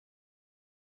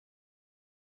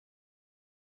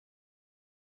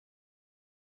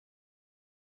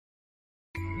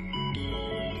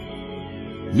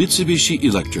Mitsubishi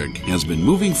Electric has been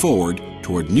moving forward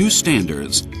toward new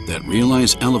standards that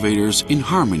realize elevators in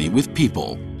harmony with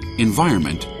people,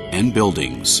 environment, and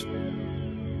buildings.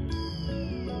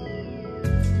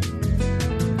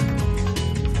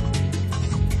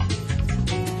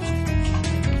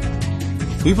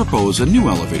 We propose a new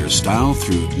elevator style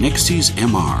through NEXIEZ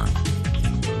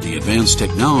MR. The advanced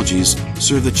technologies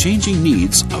serve the changing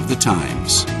needs of the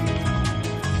times.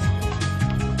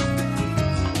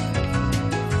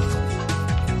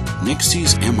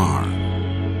 NEXIEZ MR.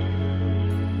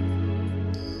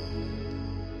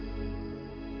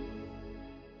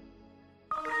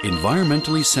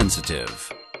 Environmentally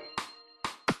sensitive.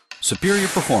 Superior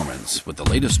performance with the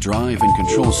latest drive and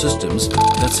control systems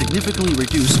that significantly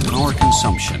reduce power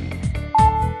consumption.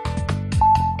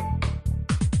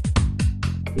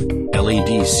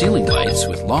 LED ceiling lights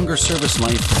with longer service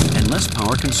life and less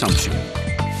power consumption.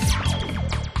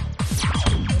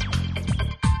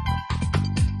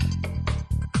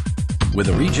 With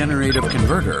a regenerative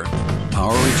converter,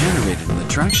 power regenerated in the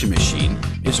traction machine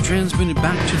is transmitted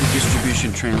back to the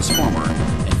distribution transformer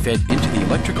and fed into the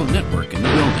electrical network in the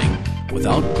building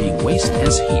without being wasted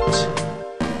as heat.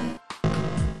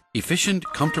 Efficient,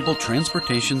 comfortable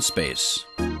transportation space.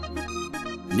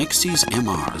 NEXIEZ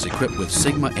MR is equipped with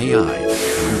Sigma AI,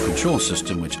 a new control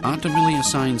system which optimally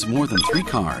assigns more than 3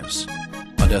 cars.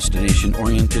 A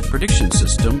destination-oriented prediction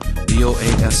system,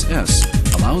 DOASS,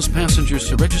 allows passengers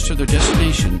to register their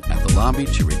destination at the lobby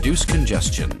to reduce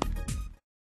congestion.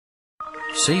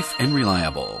 Safe and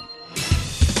reliable.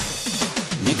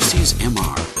 NEXIEZ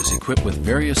MR is equipped with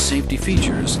various safety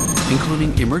features,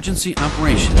 including emergency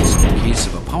operations in case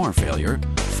of a power failure,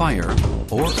 fire,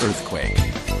 or earthquake.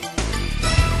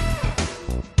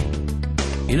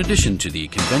 In addition to the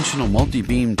conventional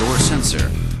multi-beam door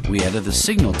sensor, we added the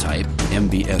signal type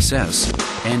MBSS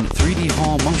and 3D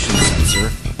Hall motion sensor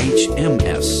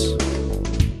HMS.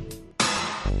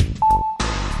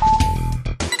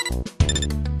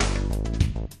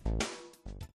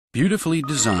 Beautifully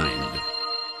designed.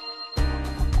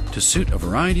 To suit a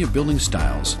variety of building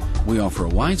styles, we offer a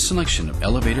wide selection of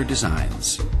elevator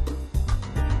designs.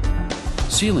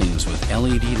 Ceilings with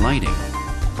LED lighting,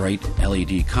 bright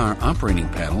LED car operating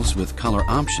panels with color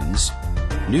options,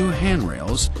 new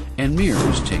handrails, and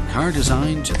mirrors take car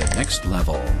design to the next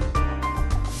level.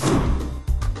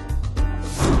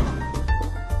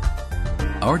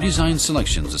 Our design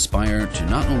selections aspire to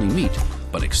not only meet,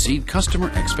 but exceed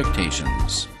customer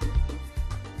expectations.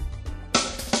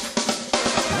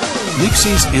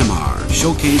 NEXIEZ MR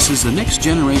showcases the next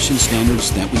generation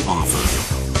standards that we offer.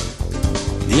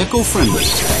 The eco-friendly,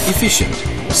 efficient,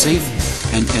 safe,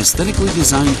 and aesthetically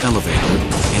designed elevator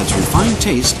adds refined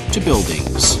taste to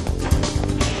buildings.